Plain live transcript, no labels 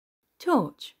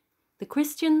Torch, the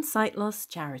Christian Sight Loss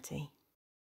Charity.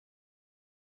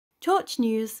 Torch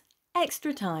News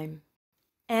Extra Time.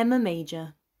 Emma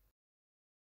Major.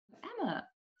 Emma,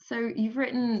 so you've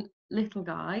written Little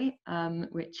Guy,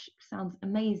 which sounds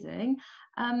amazing.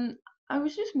 I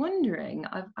was just wondering,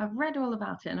 I've read all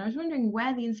about it, and I was wondering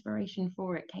where the inspiration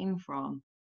for it came from.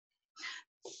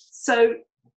 So,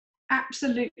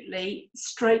 absolutely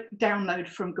straight download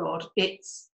from God.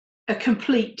 It's a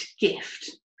complete gift.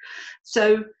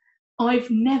 So, I've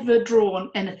never drawn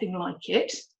anything like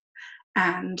it.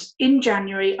 And in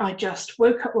January, I just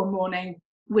woke up one morning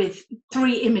with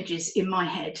 3 images in my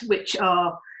head, which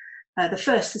are the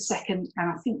first, the second,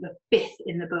 and I think the 5th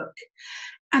in the book.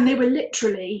 And they were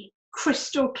literally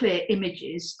crystal clear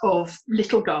images of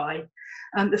Little Guy.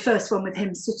 The first one with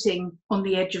him sitting on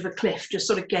the edge of a cliff, just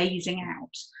sort of gazing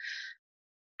out.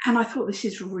 And I thought, this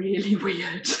is really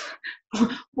weird.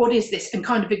 What is this? And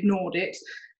kind of ignored it.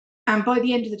 And by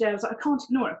the end of the day, I was like, I can't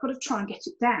ignore it. I've got to try and get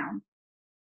it down.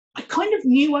 I kind of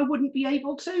knew I wouldn't be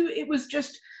able to. It was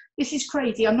just, this is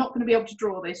crazy. I'm not going to be able to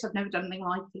draw this. I've never done anything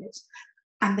like it.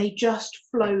 And they just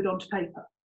flowed onto paper.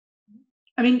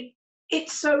 I mean,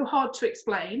 it's so hard to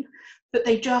explain that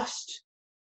they just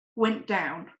went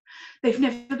down. They've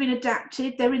never been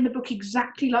adapted. They're in the book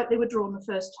exactly like they were drawn the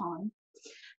first time.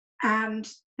 And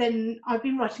then I've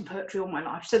been writing poetry all my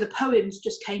life, so the poems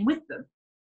just came with them.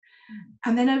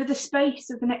 And then over the space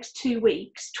of the next 2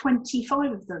 weeks,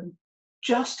 25 of them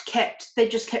just kept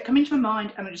coming to my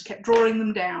mind, and I just kept drawing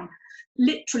them down,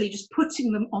 literally just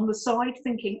putting them on the side,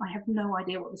 thinking, I have no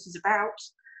idea what this is about.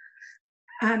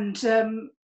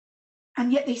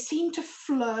 And yet they seemed to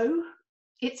flow.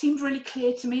 It seemed really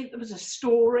clear to me that there was a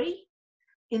story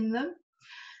in them.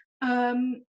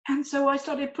 And so I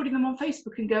started putting them on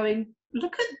Facebook and going,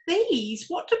 look at these.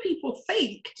 What do people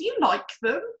think? Do you like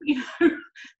them? You know,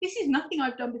 this is nothing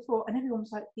I've done before. And everyone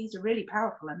was like, these are really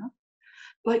powerful, Emma.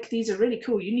 Like, these are really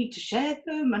cool. You need to share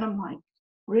them. And I'm like,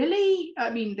 really? I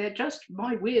mean, they're just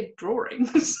my weird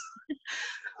drawings.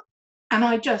 And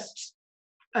I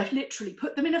literally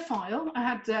put them in a file. I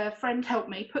had a friend help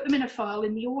me put them in a file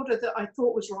in the order that I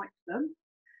thought was right for them,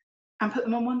 and put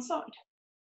them on one side.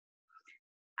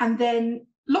 And then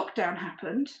lockdown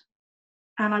happened,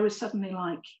 and I was suddenly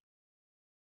like,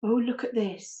 oh, look at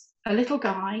this. A little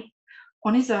guy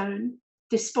on his own,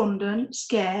 despondent,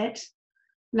 scared,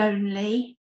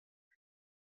 lonely.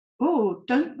 Oh,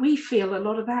 don't we feel a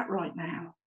lot of that right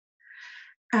now?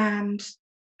 And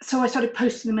so I started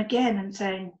posting them again and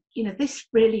saying, you know, this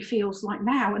really feels like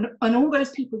now. And all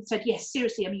those people said, yes,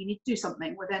 seriously, I mean, you need to do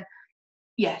something. Well, then,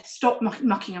 yeah, stop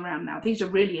mucking around now. These are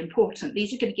really important.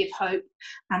 These are going to give hope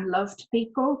and love to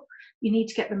people. You need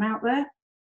to get them out there.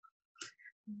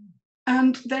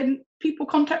 And then people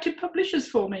contacted publishers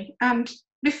for me. And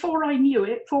before I knew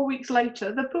it, 4 weeks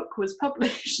later, the book was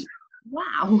published.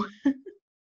 Wow.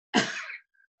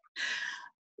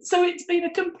 So it's been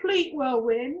a complete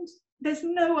whirlwind. There's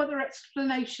no other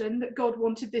explanation that God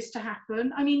wanted this to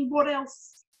happen. I mean, what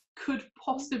else could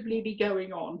possibly be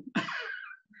going on?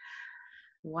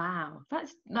 Wow,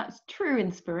 that's true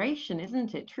inspiration,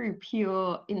 isn't it? True,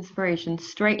 pure inspiration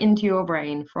straight into your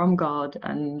brain from God.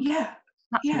 And yeah,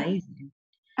 that's amazing.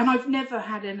 And I've never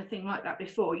had anything like that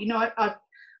before. You know,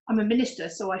 I'm a minister,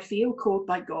 so I feel called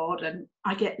by God, and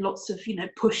I get lots of, you know,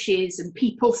 pushes, and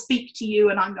people speak to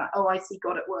you, and I'm like, oh, I see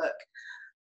God at work.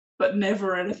 But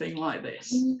never anything like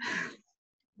this.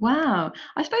 Wow.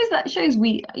 I suppose that shows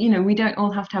we don't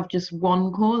all have to have just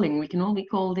one calling. We can all be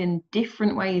called in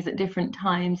different ways at different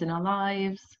times in our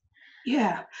lives.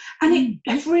 Yeah. And it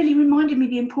has really reminded me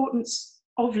the importance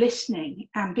of listening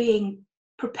and being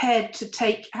prepared to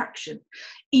take action,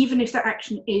 even if that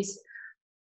action is,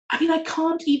 I mean, I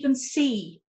can't even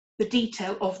see the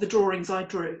detail of the drawings I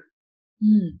drew.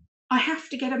 I have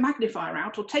to get a magnifier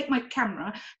out or take my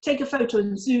camera, take a photo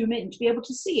and zoom in to be able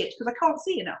to see it, because I can't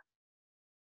see enough.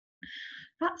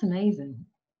 That's amazing.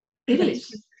 It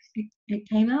is. It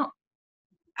came out.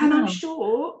 And I'm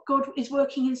sure God is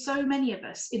working in so many of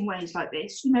us in ways like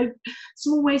this, you know,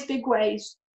 small ways, big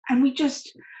ways. And we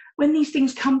just, when these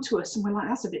things come to us and we're like,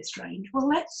 that's a bit strange, well,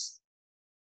 let's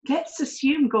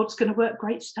assume God's going to work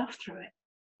great stuff through it.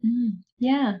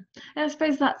 Yeah, I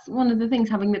suppose that's one of the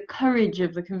things, having the courage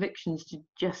of the convictions to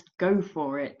just go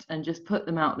for it and just put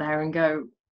them out there and go,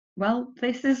 well,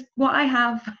 this is what I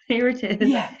have, here it is.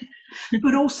 Yeah,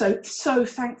 but also so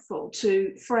thankful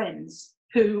to friends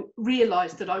who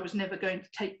realised that I was never going to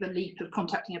take the leap of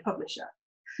contacting a publisher,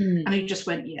 and who just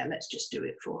went, yeah, let's just do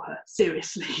it for her,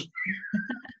 seriously.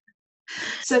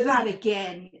 So that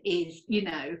again is, you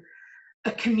know,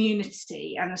 a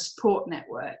community and a support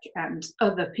network and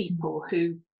other people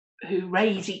who who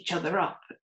raise each other up.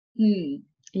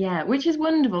 Yeah, which is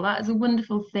wonderful. That is a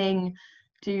wonderful thing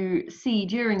to see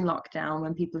during lockdown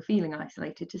when people are feeling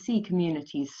isolated, to see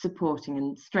communities supporting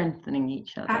and strengthening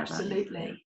each other.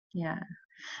 Absolutely. Yeah.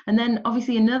 And then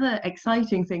obviously another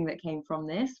exciting thing that came from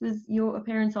this was your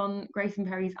appearance on Grace and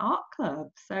Perry's Art Club.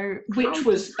 So which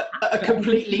was a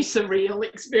completely surreal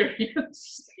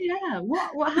experience. Yeah,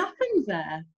 what happened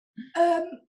there?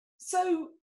 So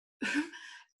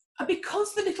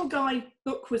because the Little Guy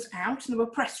book was out and there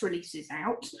were press releases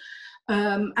out,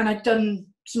 and I'd done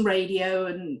some radio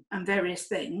and various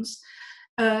things,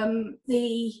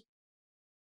 the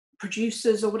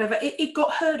producers or whatever, it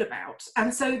got heard about,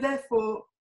 and so therefore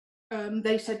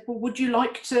they said, well, would you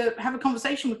like to have a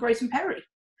conversation with Grace and Perry?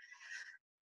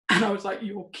 And I was like,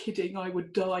 you're kidding, I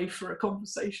would die for a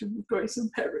conversation with Grace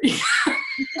and Perry.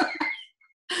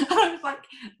 I was like,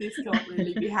 this can't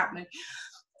really be happening.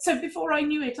 So before I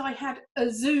knew it, I had a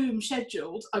Zoom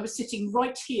scheduled. I was sitting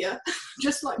right here,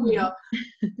 just like we are,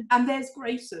 and there's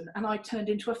Grayson, and I turned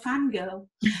into a fangirl.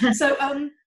 So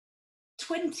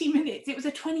 20 minutes, it was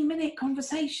a 20-minute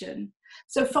conversation.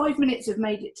 So 5 minutes have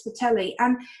made it to the telly,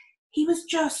 and he was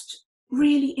just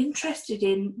really interested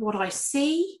in what I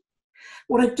see,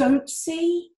 what I don't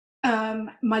see,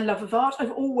 my love of art.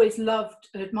 I've always loved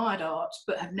and admired art,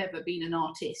 but have never been an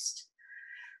artist.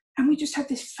 And we just had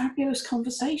this fabulous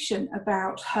conversation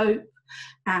about hope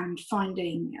and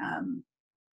finding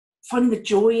the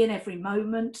joy in every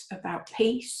moment, about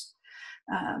peace.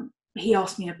 He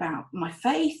asked me about my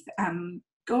faith and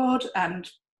God and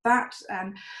that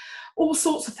and all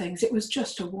sorts of things. It was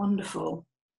just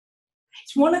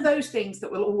it's one of those things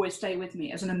that will always stay with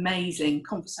me as an amazing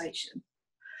conversation.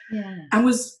 Yeah. And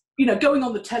was, going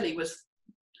on the telly, was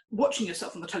watching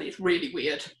yourself on the telly is really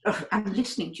weird. And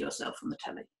listening to yourself on the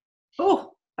telly.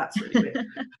 Oh, that's really weird.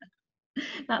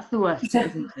 That's the worst,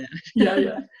 isn't it?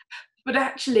 Yeah. But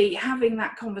actually having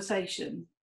that conversation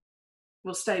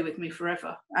will stay with me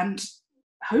forever. And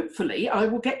hopefully I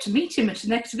will get to meet him at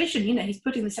an exhibition. He's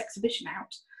putting this exhibition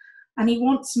out, and he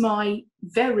wants my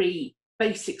very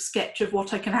basic sketch of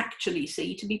what I can actually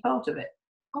see to be part of it.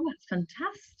 Oh, that's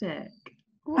fantastic.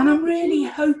 And I'm really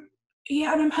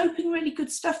I'm hoping really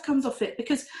good stuff comes off it,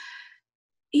 because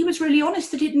he was really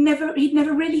honest that he'd never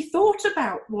really thought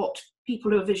about what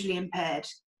people who are visually impaired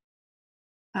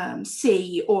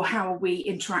see, or how we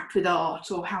interact with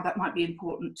art, or how that might be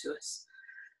important to us.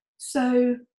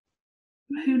 So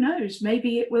who knows,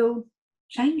 maybe it will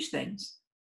change things.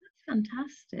 That's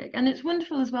fantastic. And it's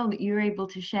wonderful as well that you're able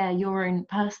to share your own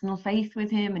personal faith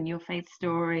with him and your faith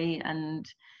story, and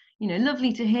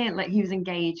lovely to hear like he was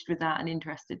engaged with that and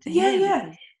interested to hear.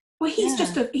 Because, well, he's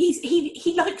just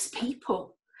he likes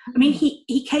people. I mean,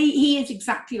 he is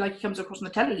exactly like he comes across on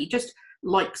the telly. He just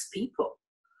likes people.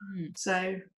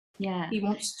 So he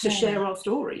wants to share our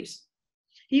stories.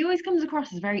 He always comes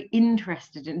across as very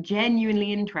interested and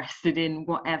genuinely interested in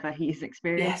whatever he's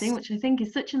experiencing, which I think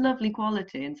is such a lovely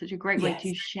quality and such a great way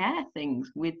to share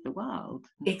things with the world.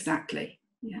 Exactly.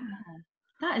 Yeah.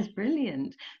 That is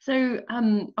brilliant. So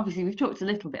obviously we've talked a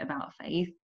little bit about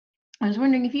faith. I was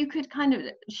wondering if you could kind of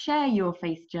share your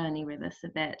faith journey with us a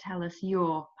bit. Tell us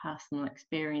your personal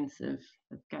experience of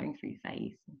going through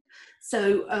faith.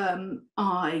 So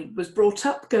I was brought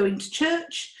up going to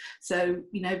church. So,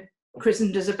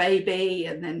 christened as a baby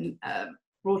and then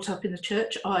brought up in the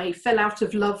church. I fell out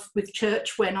of love with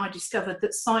church when I discovered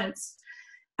that science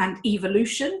and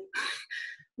evolution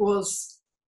was,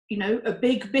 a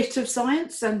big bit of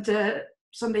science, and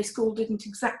Sunday school didn't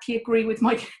exactly agree with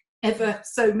my ever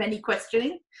so many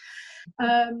questioning.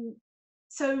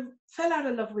 So fell out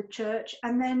of love with church,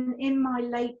 and then in my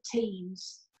late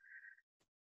teens,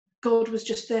 God was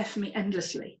just there for me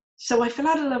endlessly. So I fell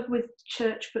out of love with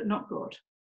church, but not God.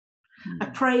 I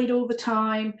prayed all the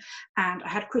time, and I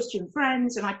had Christian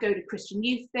friends, and I'd go to Christian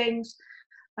youth things.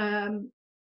 And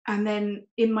then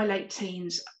in my late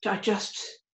teens, I just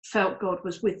felt God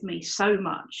was with me so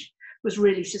much, was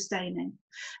really sustaining.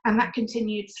 And that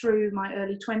continued through my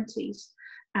early 20s,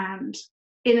 and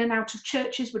in and out of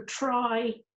churches, would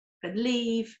try and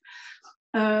leave.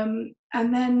 And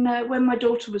then when my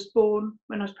daughter was born,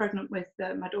 when I was pregnant with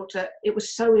my daughter, it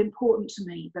was so important to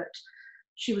me that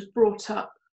she was brought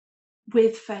up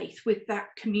with faith, with that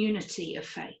community of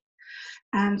faith.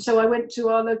 And so I went to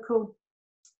our local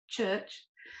church,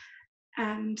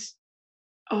 and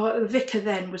the vicar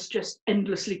then was just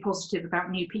endlessly positive about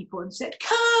new people and said,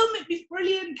 come, it'd be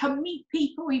brilliant, come meet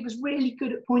people. He was really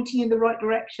good at pointing in the right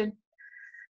direction.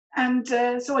 And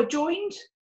so I joined,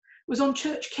 was on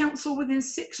church council within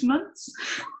 6 months.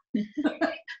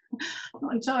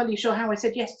 Not entirely sure how I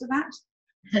said yes to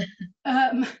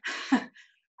that.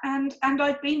 and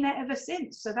I've been there ever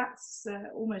since. So that's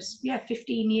almost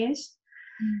 15 years.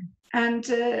 And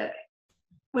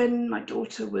when my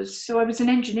daughter was, so I was an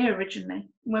engineer originally.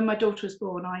 When my daughter was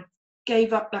born, I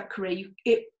gave up that career.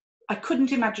 I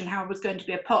couldn't imagine how I was going to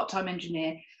be a part-time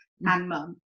engineer and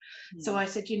mum. So I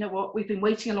said, you know what, we've been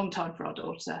waiting a long time for our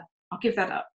daughter. I'll give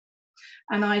that up.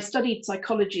 And I studied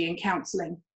psychology and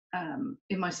counselling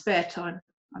in my spare time.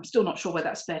 I'm still not sure where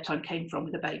that spare time came from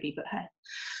with a baby, but hey.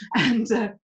 And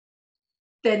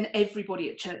then everybody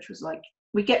at church was like,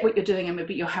 we get what you're doing, Emma,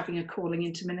 but you're having a calling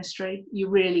into ministry. You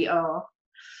really are.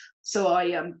 So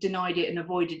I denied it and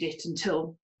avoided it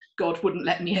until God wouldn't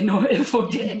let me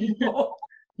avoid it anymore.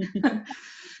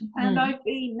 And I've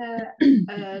been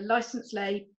a licensed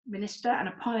lay minister and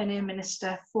a pioneer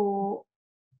minister for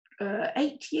 9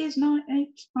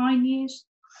 years.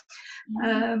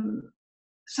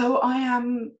 So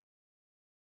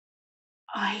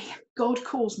God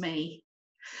calls me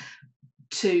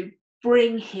to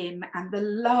bring him and the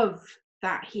love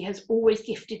that he has always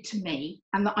gifted to me,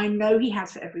 and that I know he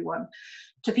has for everyone,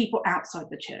 to people outside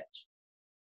the church.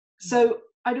 So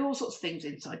I do all sorts of things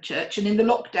inside church, and in the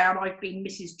lockdown I've been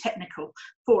Mrs. Technical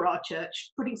for our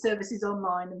church, putting services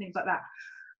online and things like that.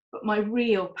 But my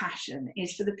real passion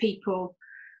is for the people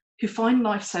who find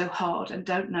life so hard and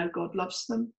don't know God loves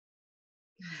them,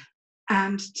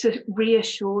 and to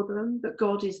reassure them that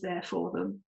God is there for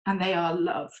them and they are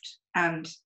loved and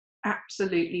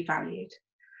absolutely valued.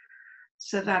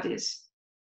 So is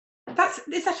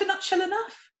that a nutshell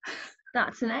enough?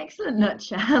 That's an excellent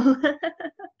nutshell.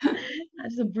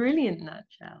 That's a brilliant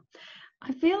nutshell.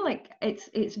 I feel like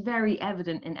it's very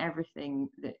evident in everything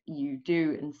that you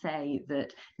do and say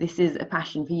that this is a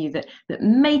passion for you, that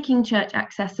making church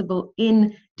accessible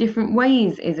in different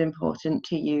ways is important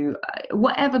to you.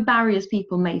 Whatever barriers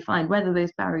people may find, whether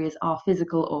those barriers are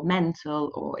physical or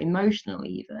mental or emotional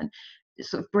even,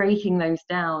 sort of breaking those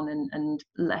down and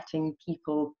letting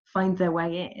people find their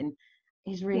way in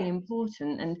is really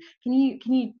important. And can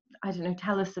you I don't know,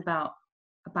 tell us about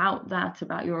that,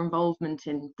 about your involvement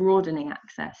in broadening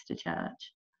access to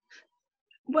church?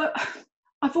 Well,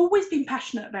 I've always been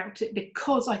passionate about it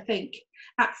because I think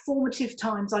at formative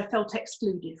times I felt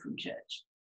excluded from church.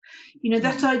 You know,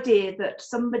 that idea that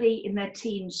somebody in their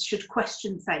teens should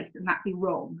question faith and that be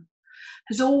wrong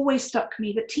has always stuck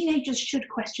me, that teenagers should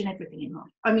question everything in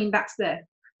life. I mean,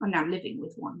 I'm now living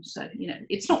with one, so, you know,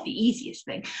 it's not the easiest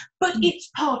thing, but it's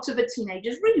part of a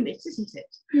teenager's remit, isn't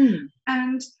it?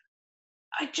 And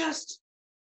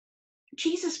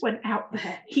Jesus went out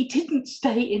there. He didn't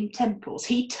stay in temples.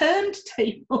 He turned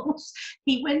tables.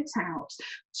 He went out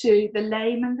to the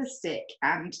lame and the sick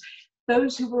and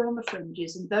those who were on the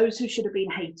fringes and those who should have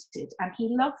been hated, and he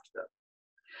loved them.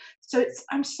 So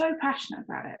I'm so passionate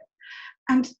about it.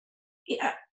 And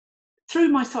through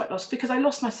my sight loss, because I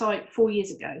lost my sight 4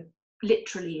 years ago,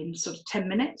 literally in sort of 10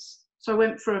 minutes. So I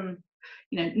went from,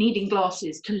 you know, needing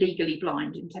glasses to legally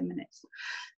blind in 10 minutes.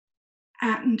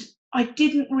 And I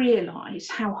didn't realise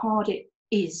how hard it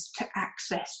is to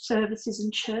access services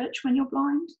in church when you're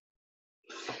blind.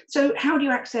 So how do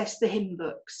you access the hymn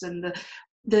books and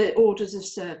the orders of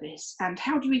service? And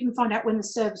how do you even find out when the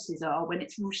services are, when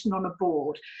it's written on a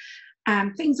board?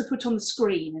 And things are put on the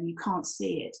screen and you can't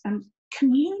see it. And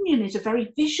communion is a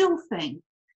very visual thing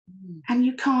and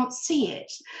you can't see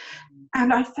it.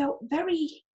 And I felt very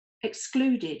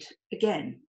excluded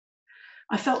again.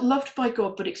 I felt loved by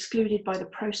God, but excluded by the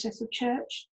process of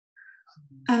church.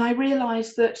 And I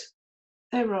realised that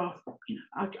there are, you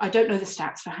know, I don't know the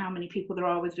stats for how many people there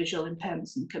are with visual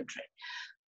impairments in the country,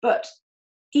 but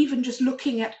even just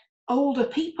looking at older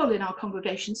people in our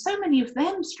congregation, so many of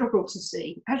them struggle to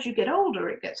see. As you get older,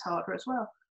 it gets harder as well.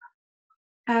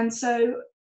 And so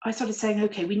I started saying,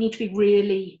 okay, we need to be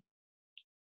really,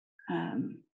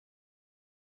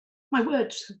 my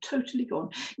words have totally gone.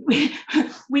 We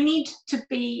need to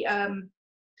be,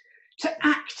 to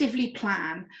actively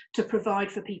plan to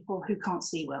provide for people who can't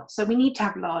see well. So we need to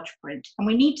have large print, and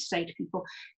we need to say to people,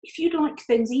 if you'd like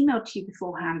things emailed to you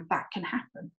beforehand, that can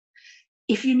happen.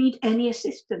 If you need any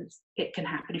assistance, it can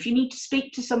happen. If you need to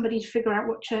speak to somebody to figure out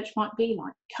what church might be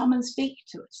like, come and speak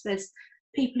to us. There's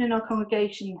people in our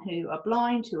congregation who are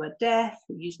blind, who are deaf,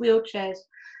 who use wheelchairs.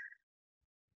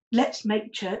 Let's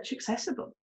make church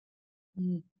accessible.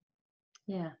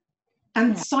 Yeah.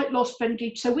 And sight loss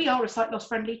friendly. So we are a sight loss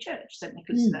friendly church, St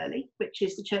Nicholas and Early, which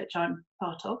is the church I'm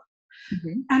part of.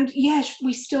 And yes,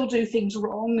 we still do things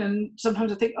wrong, and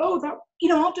sometimes I think, oh, that, you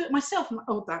know, I'll do it myself. I'm like,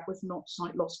 oh, that was not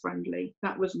sight loss friendly.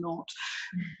 That was not.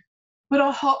 But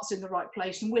our heart's in the right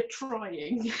place, and we're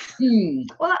trying.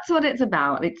 Well, that's what it's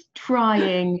about. It's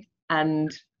trying and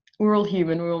we're all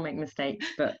human, we all make mistakes,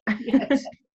 but Yes.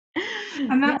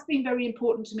 And yeah. that's been very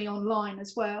important to me online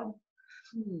as well.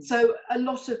 Mm. So a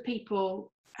lot of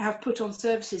people have put on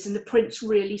services and the print's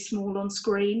really small on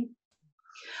screen,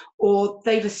 or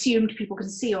they've assumed people can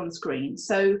see on screen.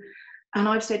 So, and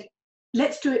I've said,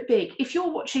 let's do it big. If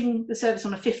you're watching the service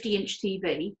on a 50-inch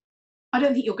TV, I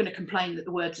don't think you're going to complain that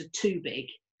the words are too big.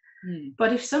 Mm.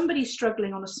 But if somebody's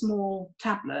struggling on a small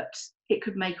tablet, it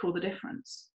could make all the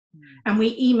difference. Mm. And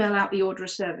we email out the order of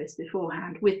service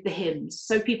beforehand with the hymns,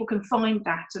 so people can find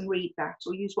that and read that,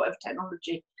 or use whatever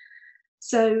technology.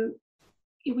 So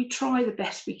we try the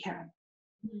best we can.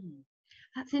 Mm.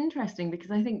 That's interesting,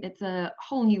 because I think it's a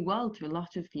whole new world to a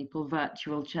lot of people,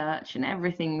 virtual church and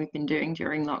everything we've been doing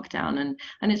during lockdown.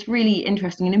 And it's really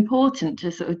interesting and important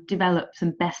to sort of develop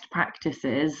some best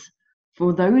practices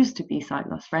for those to be sight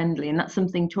loss friendly. And that's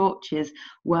something Torch is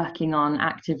working on,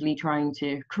 actively trying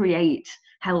to create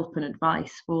help and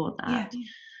advice for that.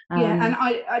 Yeah, and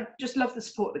I just love the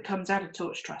support that comes out of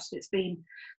Torch Trust. It's been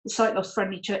the Sight Loss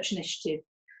Friendly Church Initiative.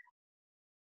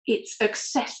 It's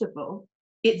accessible.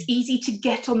 It's easy to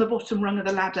get on the bottom rung of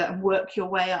the ladder and work your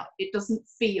way up. It doesn't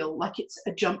feel like it's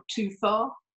a jump too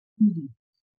far,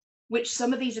 which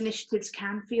some of these initiatives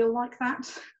can feel like that.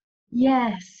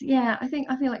 Yes, yeah, I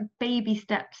feel like baby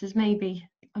steps is maybe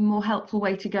a more helpful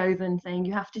way to go than saying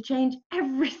you have to change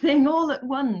everything all at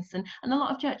once. And a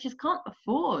lot of churches can't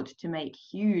afford to make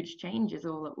huge changes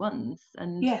all at once,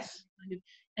 and Yes. kind of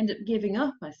end up giving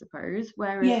up, I suppose.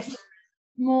 Whereas Yes.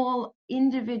 small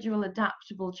individual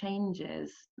adaptable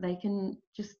changes, they can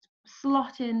just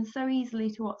slot in so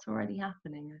easily to what's already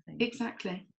happening, I think.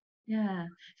 Exactly. Yeah.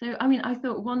 So I mean, I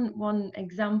thought one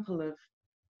example of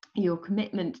your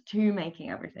commitment to making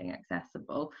everything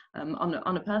accessible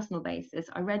on a personal basis,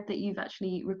 I read that you've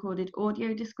actually recorded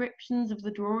audio descriptions of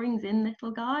the drawings in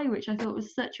Little Guy, which I thought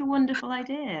was such a wonderful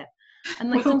idea,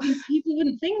 and like something people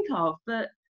wouldn't think of.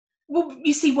 But well,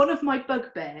 you see, one of my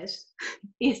bugbears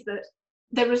is that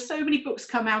there are so many books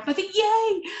come out and I think,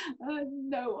 yay,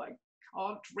 no, I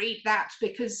can't read that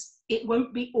because it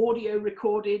won't be audio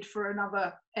recorded for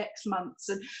another X months.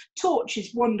 And Torch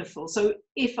is wonderful. So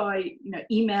if I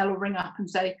email or ring up and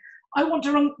say, I want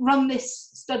to run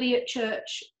this study at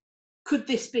church, could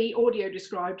this be audio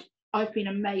described? I've been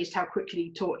amazed how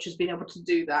quickly Torch has been able to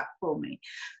do that for me.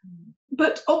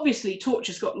 But obviously Torch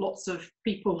has got lots of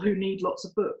people who need lots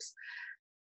of books.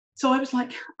 So I was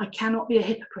like, I cannot be a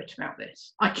hypocrite about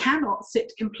this. I cannot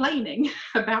sit complaining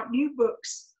about new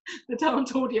books that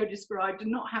aren't audio described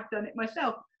and not have done it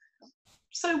myself.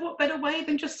 So what better way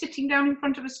than just sitting down in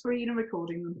front of a screen and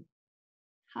recording them?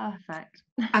 perfect.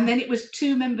 And then it was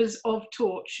 2 members of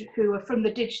Torch who are from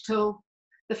the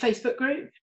Facebook group.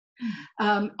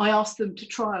 I asked them to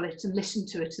trial it and listen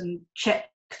to it and check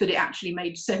that it actually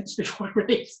made sense before I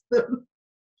released them.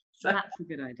 So. That's a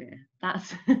good idea.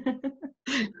 That's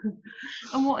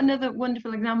and what another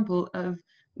wonderful example of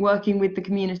working with the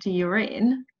community you're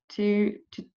in to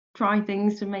try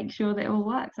things to make sure that it all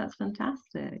works. That's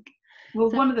fantastic. Well,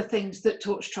 one of the things that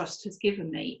Torch Trust has given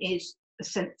me is a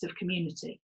sense of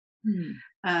community.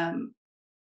 There's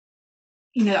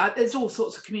all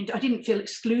sorts of community. I didn't feel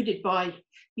excluded by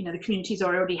the communities I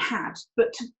already had,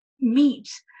 but to meet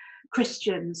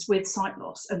Christians with sight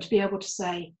loss and to be able to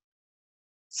say,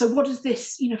 so what does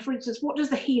this, for instance, what does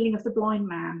the healing of the blind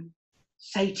man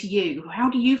say to you? How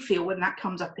do you feel when that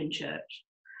comes up in church?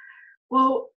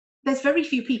 Well, there's very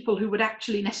few people who would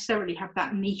actually necessarily have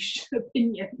that niche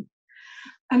opinion.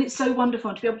 And it's so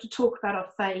wonderful to be able to talk about our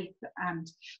faith and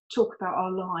talk about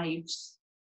our lives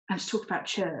and to talk about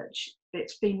church.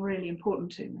 It's been really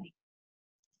important to me.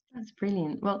 That's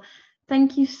brilliant. Well,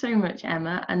 thank you so much,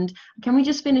 Emma. And can we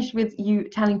just finish with you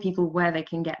telling people where they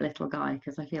can get Little Guy?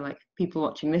 Because I feel like people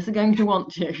watching this are going to want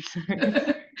to.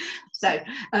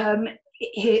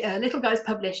 Little Guy is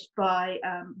published by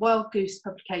Wild Goose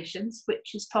Publications,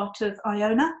 which is part of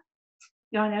Iona,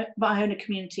 the Iona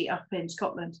community up in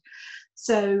Scotland.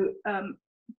 So,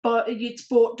 but it's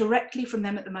bought directly from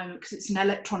them at the moment because it's an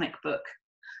electronic book.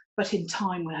 But in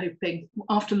time, we're hoping,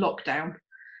 after lockdown,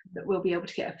 that we'll be able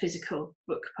to get a physical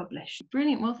book published.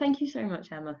 Brilliant. Well, thank you so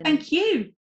much, Emma. Thank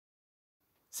you.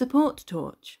 Support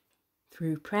Torch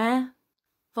through prayer,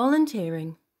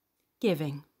 volunteering,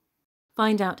 giving.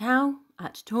 Find out how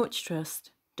at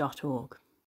torchtrust.org.